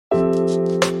Hey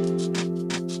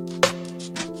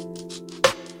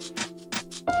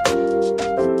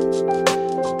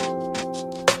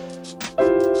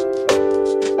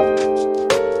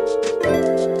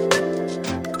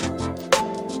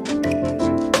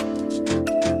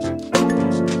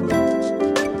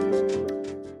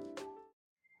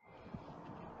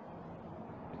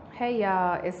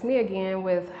y'all, it's me again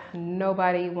with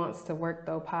Nobody Wants to Work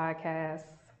Though podcast.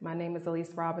 My name is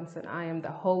Elyse Robinson. I am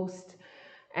the host,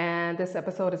 and this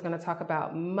episode is going to talk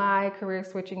about my career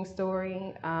switching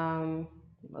story.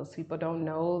 Most people don't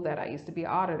know that I used to be an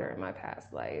auditor in my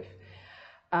past life,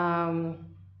 and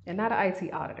not an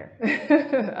IT auditor,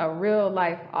 a real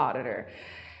life auditor.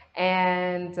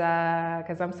 And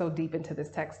because I'm so deep into this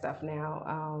tech stuff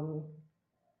now.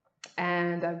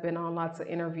 And I've been on lots of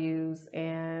interviews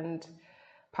and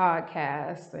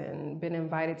podcasts and been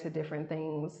invited to different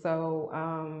things. So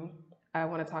I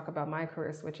want to talk about my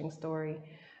career switching story,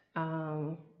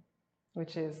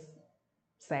 which is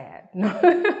sad. No,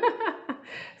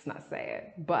 it's not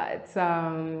sad, but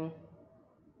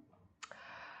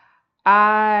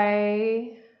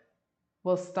I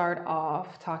will start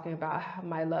off talking about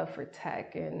my love for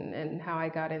tech and how I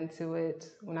got into it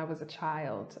when I was a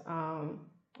child.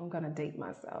 I'm going to date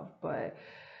myself, but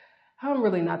I'm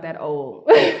really not that old.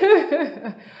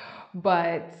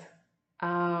 But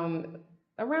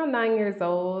around 9 years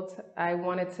old, I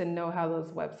wanted to know how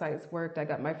those websites worked. I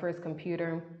got my first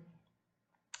computer.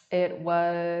 It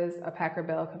was a Packard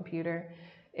Bell computer.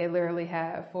 It literally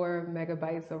had 4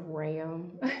 megabytes of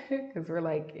RAM because we're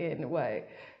like in what?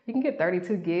 You can get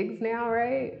 32 gigs now,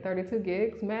 right? 32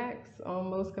 gigs max on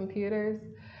most computers.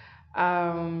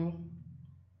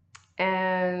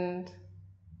 And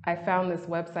I found this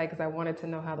website because I wanted to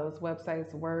know how those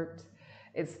websites worked.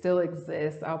 It still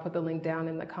exists. I'll put the link down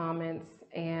in the comments.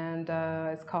 And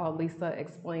it's called Lisa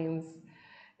Explains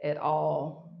It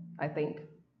All, I think.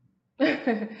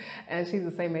 And she's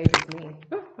the same age as me.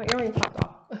 Oh, my earring popped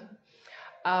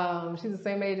off. She's the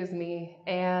same age as me.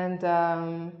 And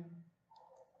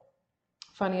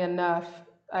funny enough,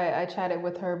 I chatted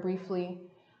with her briefly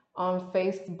on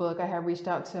Facebook. I had reached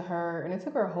out to her, and it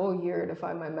took her a whole year to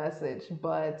find my message,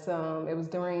 but it was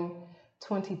during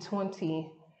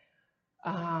 2020.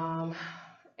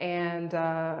 And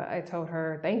I told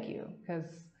her thank you,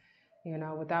 because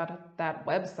without that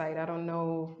website, I don't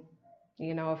know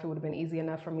if it would have been easy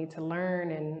enough for me to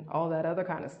learn and all that other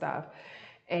kind of stuff.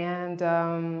 And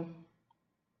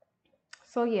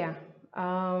so yeah,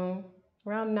 around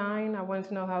 9, I wanted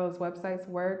to know how those websites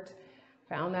worked.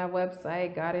 Found that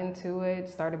website, got into it,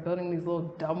 started building these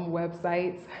little dumb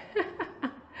websites.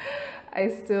 I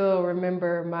still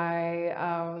remember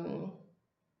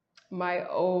my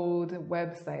old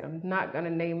website. I'm not gonna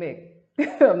name it.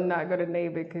 I'm not gonna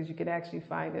name it because you can actually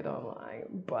find it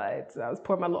online. But I was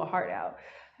pouring my little heart out.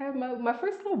 I had my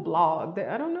first little blog.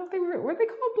 I don't know if they were they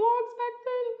called blogs back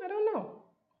then?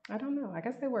 I don't know. I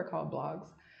guess they were called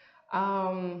blogs.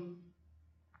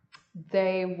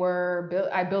 They were built.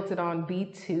 I built it on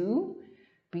B2,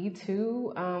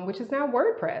 which is now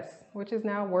WordPress.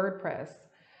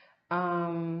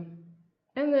 And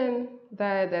then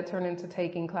that turned into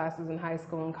taking classes in high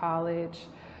school and college.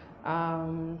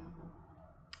 And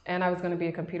I was going to be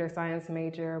a computer science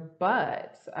major,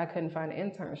 but I couldn't find an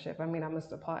internship. I mean, I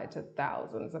must apply to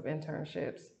thousands of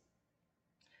internships,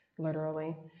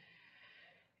 literally.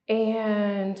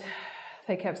 And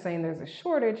they kept saying there's a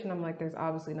shortage, and I'm like, there's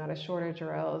obviously not a shortage,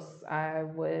 or else I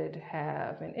would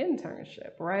have an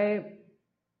internship, right?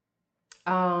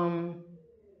 And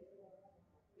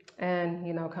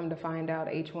come to find out,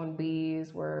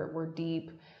 H-1Bs were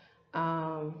deep.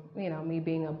 Me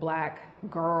being a Black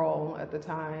girl at the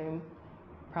time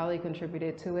probably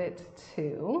contributed to it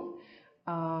too.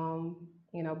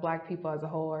 Black people as a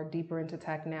whole are deeper into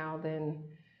tech now than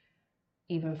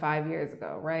even 5 years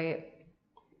ago, right?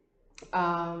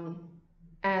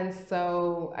 And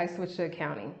so I switched to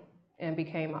accounting and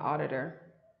became an auditor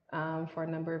for a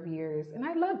number of years. And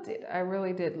I loved it. I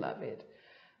really did love it.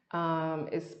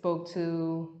 It spoke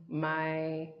to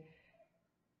my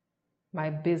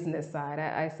business side.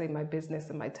 I say my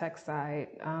business and my tech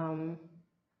side.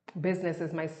 Business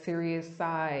is my serious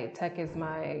side. Tech is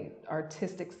my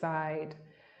artistic side.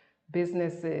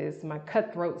 Business is my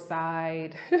cutthroat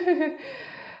side.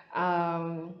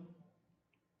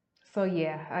 So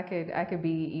yeah, I could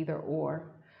be either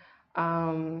or.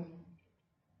 I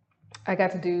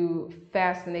got to do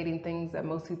fascinating things that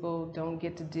most people don't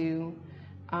get to do.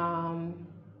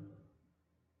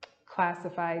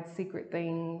 Classified secret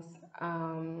things.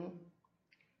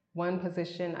 One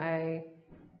position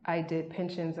I did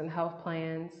pensions and health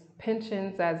plans.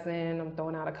 pensions, as in, I'm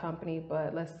throwing out a company,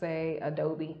 but let's say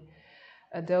Adobe.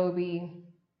 Adobe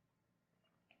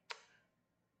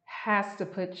has to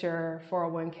put your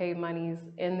 401k monies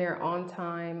in there on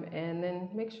time and then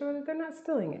make sure that they're not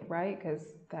stealing it, right? Because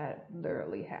that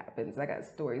literally happens. I got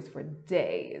stories for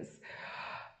days.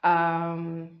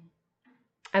 And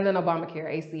then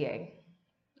Obamacare, ACA,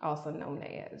 also known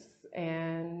as,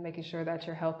 and making sure that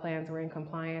your health plans were in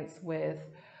compliance with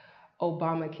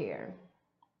Obamacare,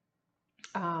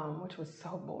 which was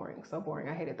so boring, so boring.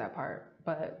 I hated that part.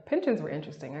 But pensions were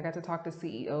interesting. I got to talk to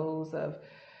CEOs of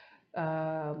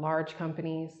large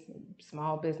companies,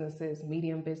 small businesses,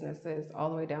 medium businesses, all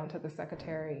the way down to the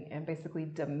secretary, and basically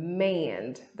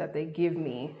demand that they give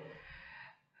me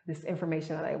this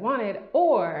information that I wanted,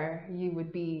 or you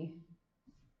would be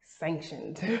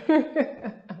sanctioned,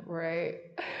 right?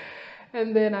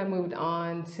 And then I moved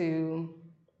on to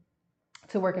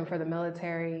working for the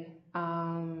military,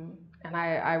 and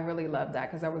I really loved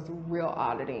that because I was real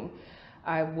auditing.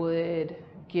 I would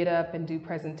get up and do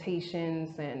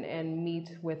presentations and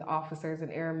meet with officers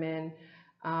and airmen.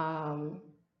 I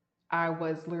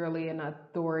was literally an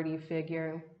authority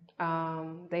figure.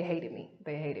 They hated me.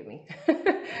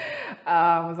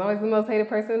 I was always the most hated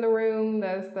person in the room.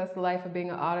 That's the life of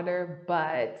being an auditor,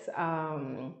 but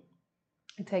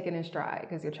take it in stride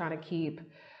because you're trying to keep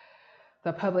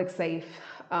the public safe,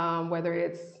 whether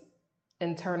it's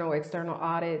internal, external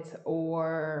audits,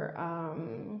 or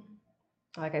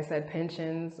like I said,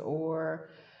 pensions, or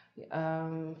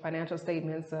financial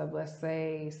statements of, let's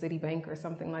say, Citibank or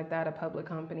something like that, a public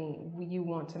company. You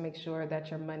want to make sure that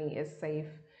your money is safe.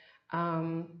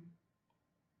 And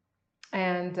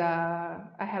I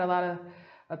had a lot of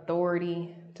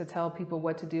authority to tell people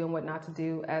what to do and what not to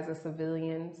do as a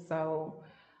civilian. So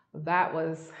that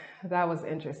was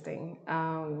interesting.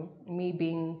 Me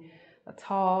being a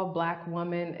tall Black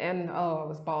woman, and I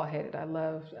was bald headed. I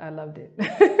loved it.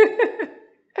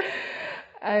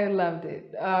 I loved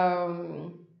it.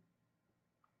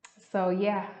 So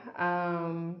yeah,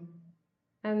 and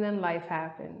then life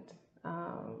happened.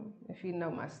 If you know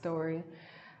my story,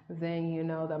 then you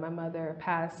know that my mother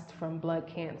passed from blood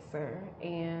cancer,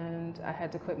 and I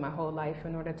had to quit my whole life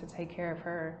in order to take care of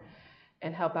her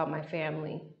and help out my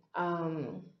family.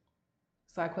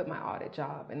 So I quit my audit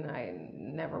job and I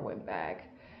never went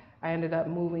back. I ended up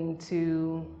moving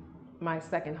to my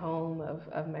second home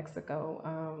of Mexico.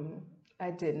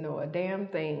 I didn't know a damn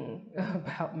thing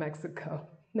about Mexico,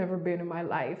 never been in my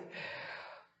life.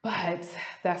 But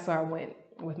that's where I went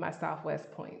with my Southwest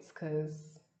points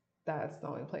because that's the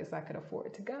only place I could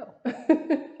afford to go.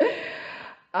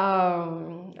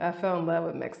 I fell in love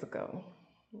with Mexico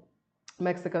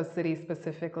City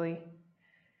specifically.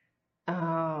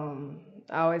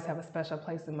 I always have a special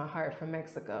place in my heart for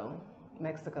Mexico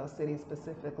City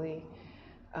specifically.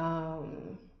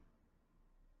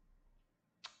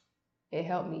 It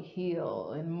helped me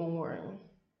heal and mourn.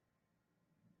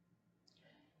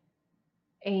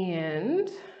 And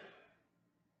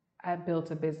I built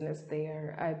a business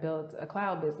there. I built a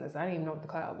cloud business. I didn't even know what the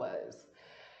cloud was.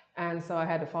 And so I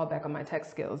had to fall back on my tech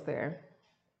skills there.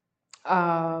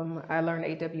 I learned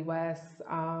AWS,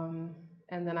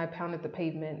 and then I pounded the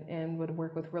pavement and would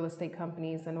work with real estate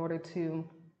companies in order to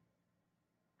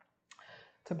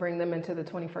bring them into the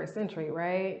 21st century,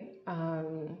 right?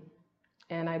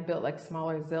 And I built like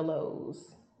smaller Zillows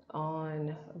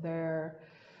on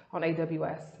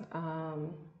AWS.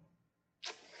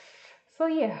 So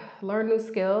yeah, learned new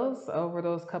skills over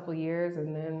those couple years,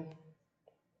 and then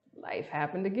life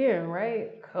happened again,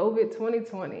 right? COVID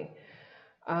 2020.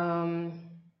 I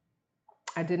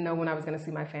didn't know when I was going to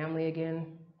see my family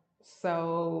again.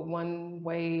 So one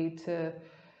way to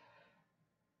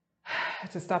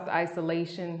stop the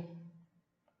isolation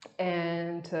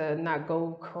and to not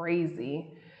go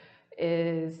crazy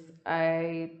is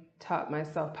I taught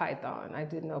myself Python. I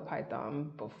didn't know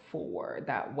Python before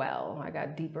that well. I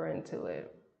got deeper into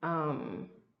it. And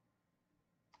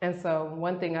so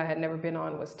one thing I had never been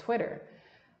on was Twitter.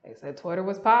 They said Twitter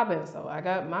was popping, so I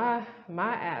got my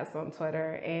ass on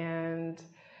Twitter and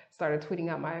started tweeting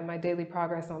out my daily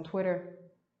progress on Twitter.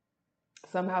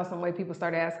 Somehow, some way, people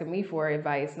started asking me for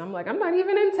advice, and I'm like, I'm not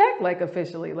even in tech, like,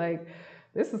 officially. Like,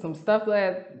 this is some stuff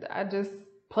that I just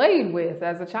played with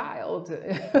as a child.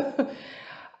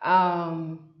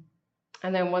 And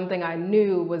then one thing I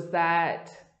knew was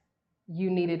that you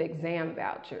needed exam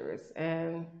vouchers,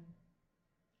 and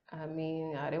I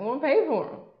mean, I didn't want to pay for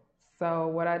them. So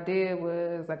what I did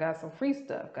was I got some free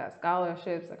stuff, got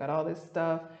scholarships, I got all this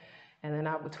stuff, and then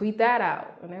I would tweet that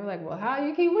out. And they were like, well, how do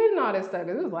you keep winning all this stuff?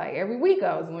 Because it was like every week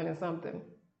I was winning something.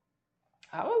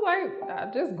 I was like,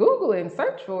 I just Google it and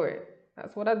search for it.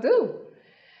 That's what I do.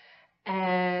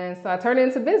 And so I turned it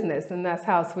into business, and that's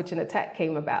how Switching to Tech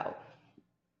came about.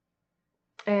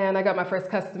 And I got my first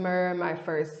customer my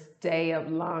first day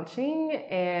of launching,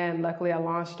 and luckily I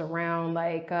launched around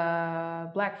like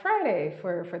Black Friday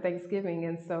for Thanksgiving,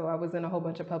 and so I was in a whole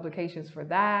bunch of publications for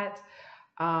that.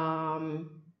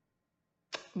 Um,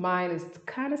 Mine is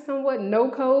kind of somewhat no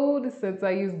code since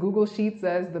I use Google Sheets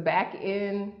as the back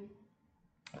end.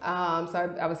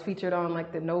 So I was featured on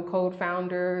like the no code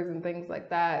founders and things like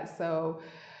that. So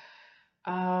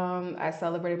I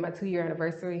celebrated my 2-year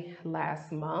anniversary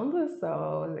last month,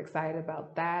 so I was excited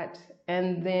about that.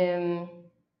 And then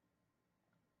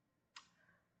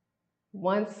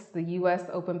once the US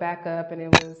opened back up and it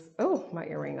was, oh, my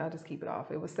earring, I'll just keep it off.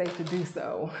 It was safe to do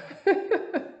so.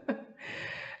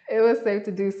 It was safe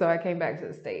to do so. I came back to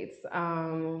the States.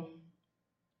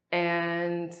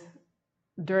 And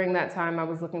during that time, I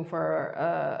was looking for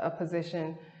a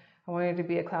position. I wanted to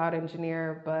be a cloud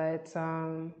engineer, but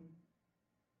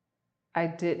I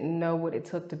didn't know what it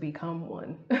took to become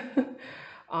one,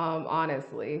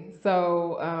 honestly.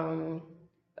 So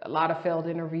a lot of failed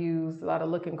interviews, a lot of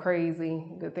looking crazy.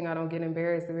 Good thing I don't get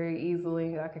embarrassed very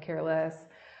easily. I could care less.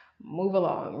 Move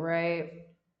along, right?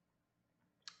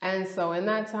 And so in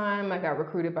that time, I got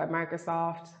recruited by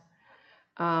Microsoft.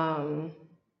 And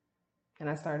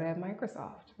I started at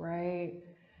Microsoft, right?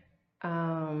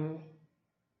 I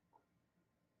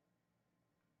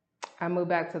moved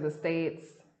back to the States,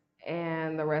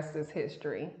 and the rest is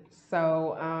history.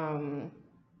 So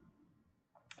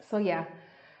yeah,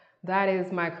 that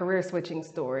is my career switching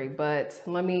story. But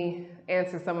let me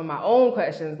answer some of my own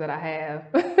questions that I have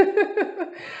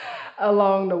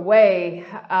along the way.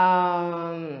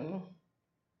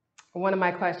 One of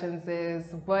my questions is,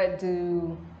 what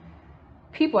do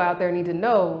people out there need to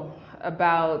know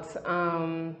about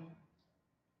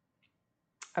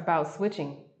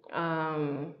switching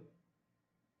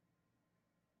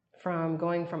from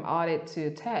going from audit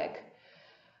to tech?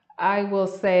 I will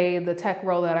say the tech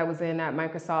role that I was in at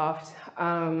Microsoft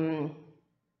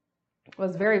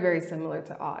was very, very similar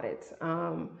to audit.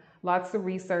 Lots of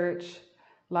research,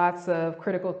 lots of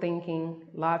critical thinking,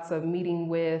 lots of meeting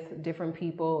with different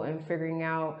people and figuring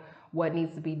out what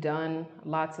needs to be done,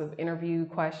 lots of interview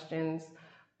questions.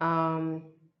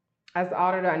 As the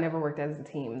auditor, I never worked as a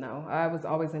team, though. I was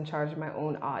always in charge of my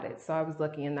own audit, so I was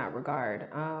lucky in that regard,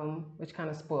 which kind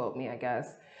of spoiled me, I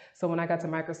guess. So when I got to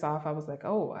Microsoft, I was like,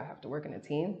 oh, I have to work in a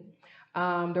team.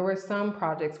 There were some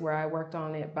projects where I worked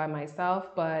on it by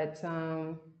myself, but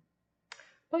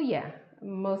yeah,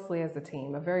 mostly as a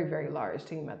team, a very, very large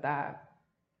team at that.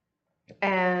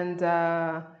 And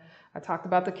I talked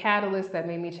about the catalyst that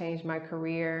made me change my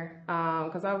career,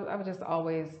 because I was just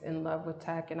always in love with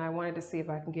tech, and I wanted to see if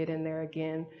I can get in there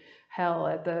again. Hell,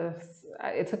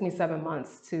 it took me 7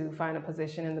 months to find a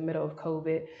position in the middle of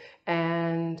COVID,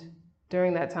 and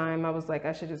during that time, I was like,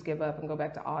 I should just give up and go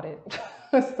back to audit.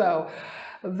 So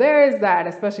there's that,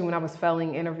 especially when I was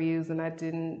failing interviews and I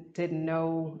didn't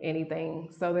know anything.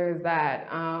 So there's that.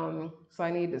 So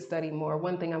I need to study more.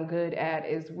 One thing I'm good at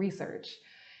is research.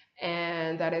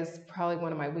 And that is probably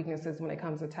one of my weaknesses when it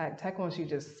comes to tech. Tech wants you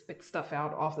to just spit stuff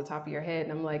out off the top of your head.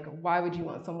 And I'm like, why would you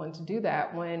want someone to do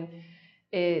that when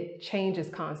it changes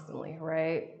constantly,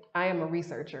 right? I am a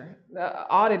researcher.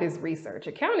 Audit is research.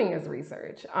 Accounting is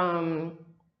research.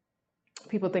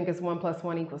 People think it's 1 +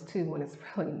 1 = 2 when it's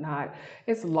really not.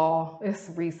 It's law. It's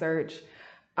research.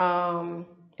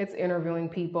 It's interviewing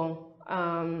people.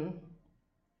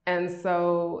 And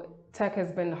so tech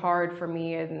has been hard for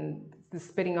me, and the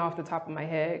spitting off the top of my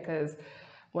head, because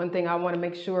one thing I want to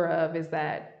make sure of is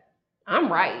that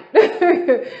I'm right.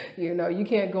 You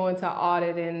can't go into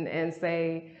audit and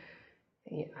say,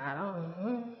 I don't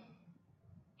know.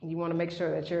 You want to make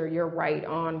sure that you're right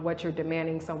on what you're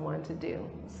demanding someone to do.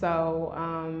 So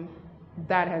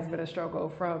that has been a struggle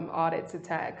from audit to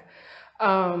tech.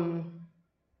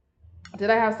 Did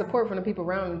I have support from the people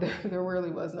around me? There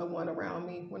really was no one around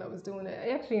me when I was doing it.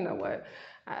 Actually, you know what?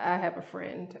 I have a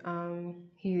friend.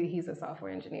 He's a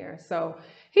software engineer. So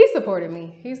he supported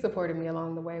me. He supported me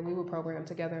along the way. We would program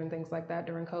together and things like that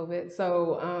during COVID.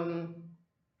 So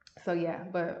yeah,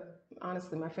 but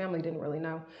honestly, my family didn't really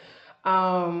know.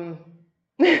 I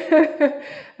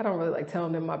don't really like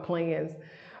telling them my plans.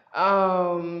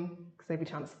 Because they be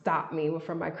trying to stop me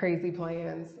from my crazy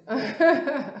plans.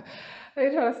 They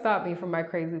try to stop me from my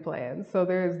crazy plans. So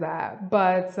there's that.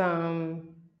 But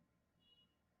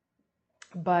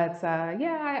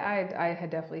yeah, I had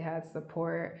definitely had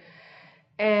support.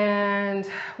 And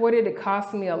what did it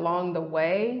cost me along the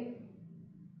way?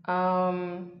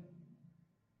 Time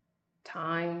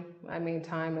Time. I mean,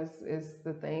 time is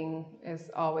the thing. It's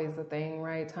always the thing,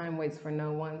 right? Time waits for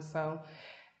no one. So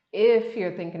if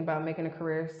you're thinking about making a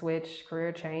career switch,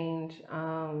 career change,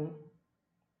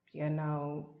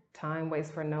 time waits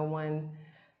for no one.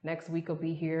 Next week will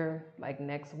be here like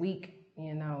next week.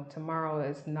 Tomorrow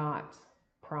is not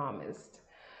promised.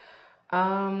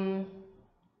 Um,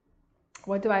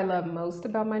 what do I love most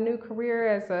about my new career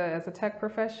as a tech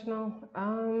professional?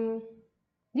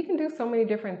 You can do so many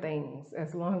different things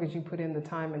as long as you put in the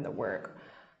time and the work.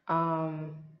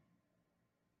 Um,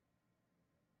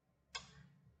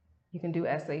 you can do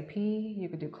SAP, you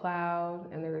could do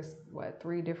cloud, and there's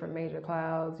three different major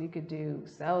clouds. You could do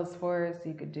Salesforce,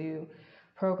 you could do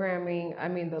programming. I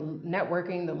mean, the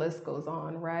networking, the list goes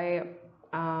on, right?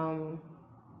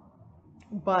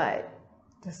 But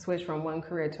to switch from one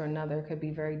career to another could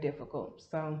be very difficult.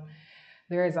 So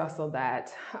there is also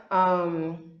that.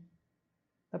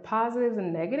 The positives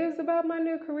and negatives about my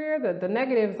new career, the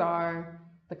negatives are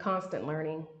the constant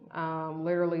learning.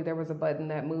 Literally, there was a button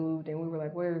that moved, and we were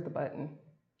like, where's the button?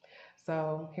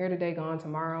 So here today, gone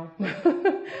tomorrow.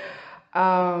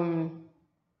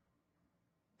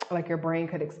 Like your brain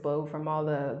could explode from all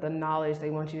the knowledge they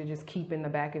want you to just keep in the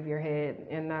back of your head.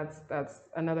 And that's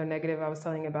another negative. I was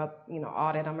telling you about,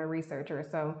 audit. I'm a researcher.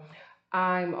 So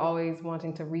I'm always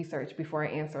wanting to research before I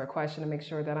answer a question to make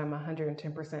sure that I'm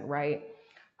 110% right.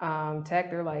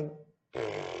 Tech, they're like,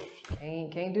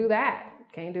 can't do that.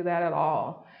 Can't do that at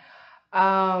all.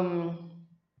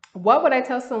 What would I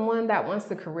tell someone that wants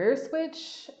to career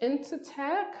switch into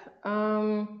tech?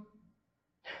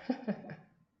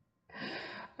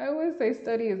 I would say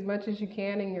study as much as you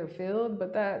can in your field,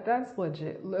 but that's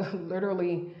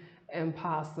literally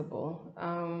impossible.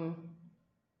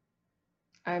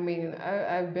 I mean,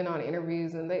 I've been on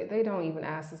interviews and they don't even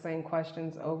ask the same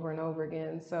questions over and over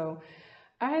again. So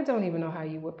I don't even know how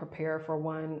you would prepare for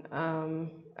one.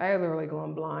 I literally go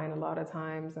in blind a lot of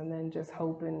times and then just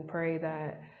hope and pray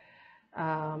that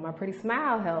my pretty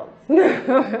smile helps.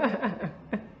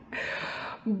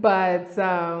 But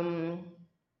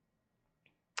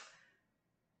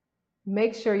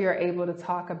make sure you're able to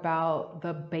talk about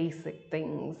the basic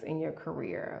things in your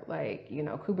career. Like,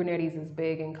 Kubernetes is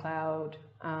big in cloud.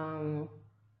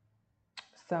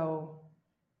 So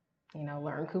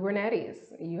learn Kubernetes.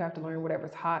 You have to learn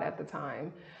whatever's hot at the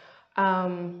time.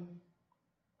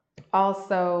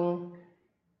 Also,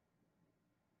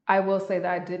 I will say that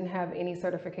I didn't have any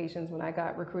certifications when I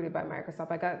got recruited by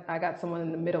Microsoft. I got someone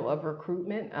in the middle of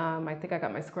recruitment. I think I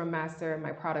got my Scrum Master and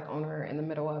my product owner in the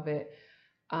middle of it.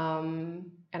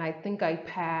 And I think I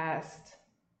passed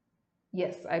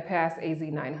AZ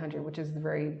 900, which is the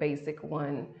very basic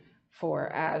one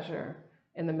for Azure,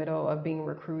 in the middle of being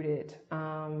recruited.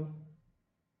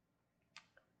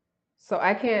 So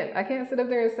I can't sit up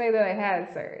there and say that I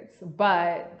had certs,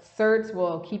 but certs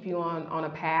will keep you on a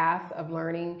path of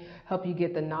learning, help you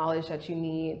get the knowledge that you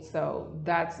need. So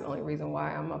that's the only reason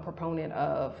why I'm a proponent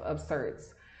of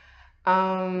certs.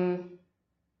 Some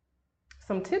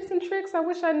tips and tricks I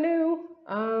wish I knew.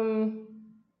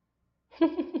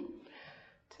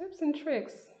 Tips and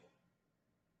tricks.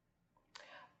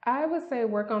 I would say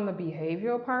work on the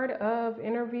behavioral part of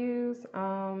interviews.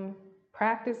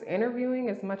 Practice interviewing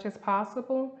as much as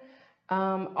possible.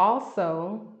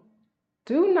 Also,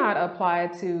 do not apply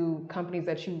to companies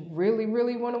that you really,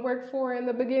 really want to work for in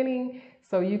the beginning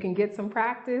so you can get some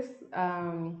practice.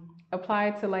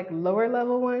 Apply to like lower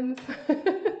level ones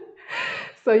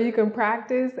so you can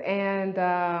practice and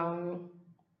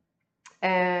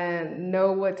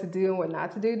know what to do and what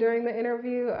not to do during the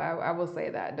interview. I will say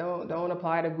that. Don't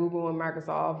apply to Google and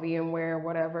Microsoft, VMware,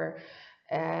 whatever,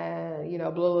 and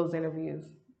blow those interviews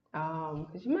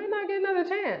because you might not get another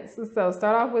chance. So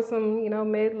start off with some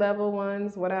mid-level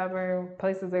ones, whatever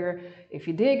places there. If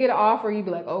you did get an offer, you'd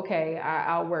be like, okay,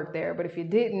 I'll work there. But if you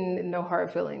didn't, no hard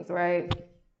feelings, right?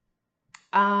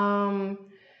 Outside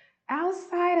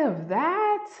of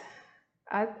that,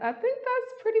 I think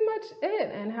that's pretty much it,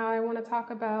 and how I want to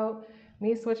talk about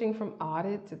me switching from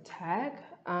audit to tech.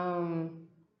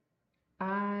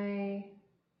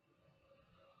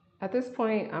 At this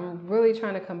point, I'm really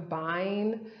trying to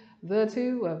combine the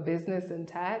two of business and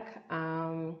tech,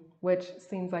 which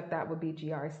seems like that would be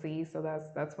GRC. So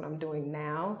that's what I'm doing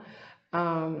now.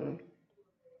 I'm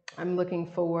looking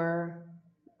for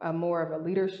more of a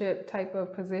leadership type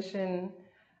of position,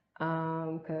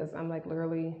 because I'm like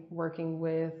literally working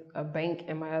with a bank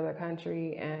in my other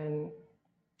country and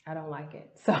I don't like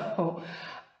it. So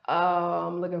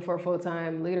I'm looking for a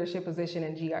full-time leadership position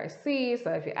in GRC. So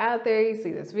if you're out there, you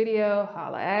see this video,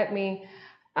 holla at me.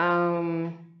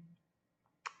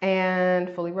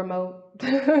 and fully remote.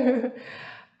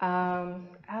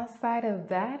 Outside of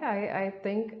that, I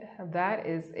think that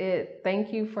is it.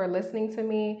 Thank you for listening to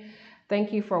me.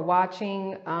 Thank you for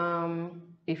watching.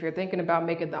 If you're thinking about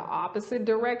making the opposite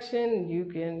direction, you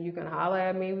can holler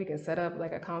at me. We can set up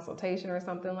like a consultation or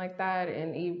something like that.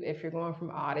 And if you're going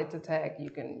from audit to tech, you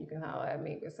can holler at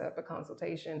me. We can set up a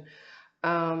consultation.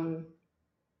 Um,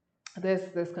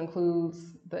 this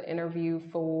concludes the interview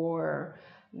for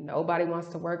Nobody Wants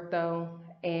to Work Though.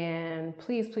 And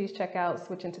please check out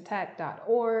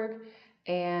switchintotech.org.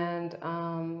 And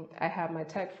I have my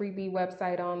tech freebie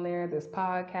website on there, this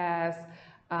podcast,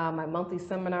 my monthly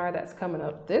seminar that's coming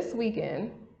up this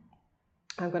weekend.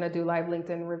 I'm going to do live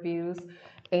LinkedIn reviews.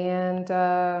 And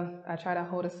I try to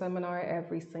hold a seminar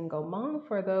every single month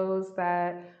for those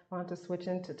that want to switch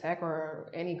into tech or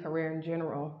any career in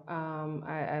general.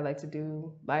 I like to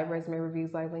do live resume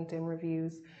reviews, live LinkedIn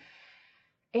reviews.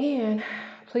 And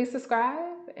please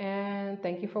subscribe, and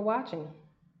thank you for watching.